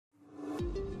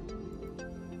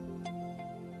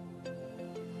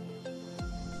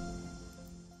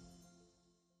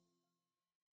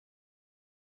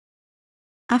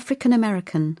African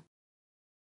American.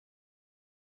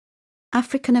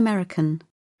 African American.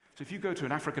 So if you go to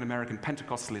an African American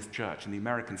Pentecostalist church in the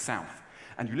American South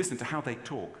and you listen to how they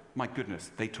talk, my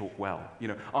goodness, they talk well. You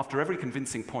know, after every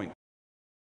convincing point.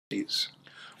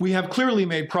 We have clearly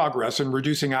made progress in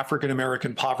reducing African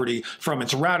American poverty from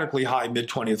its radically high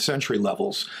mid-20th century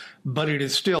levels, but it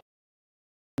is still.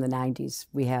 In the 90s,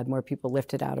 we had more people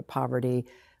lifted out of poverty.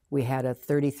 We had a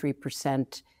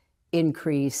 33%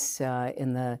 increase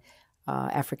in the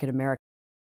African American.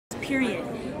 Period.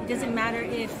 It doesn't matter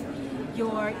if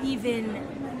you're even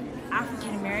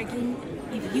African American.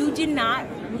 If you did not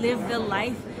live the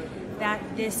life that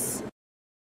this.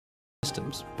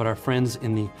 But our friends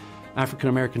in the African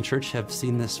American church have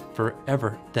seen this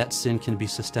forever, that sin can be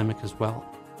systemic as well.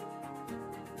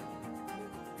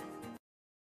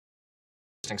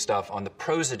 Stuff on the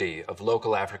prosody of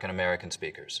local African American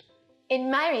speakers. In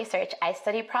my research, I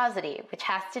study prosody, which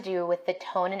has to do with the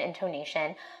tone and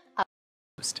intonation of.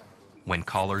 When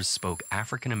callers spoke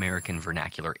African American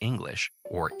Vernacular English,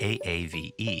 or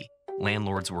AAVE,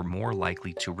 landlords were more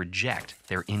likely to reject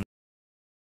their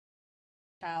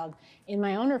child. In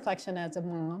my own reflection as a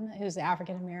mom who's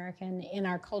African American, in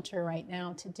our culture right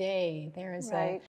now today, there is a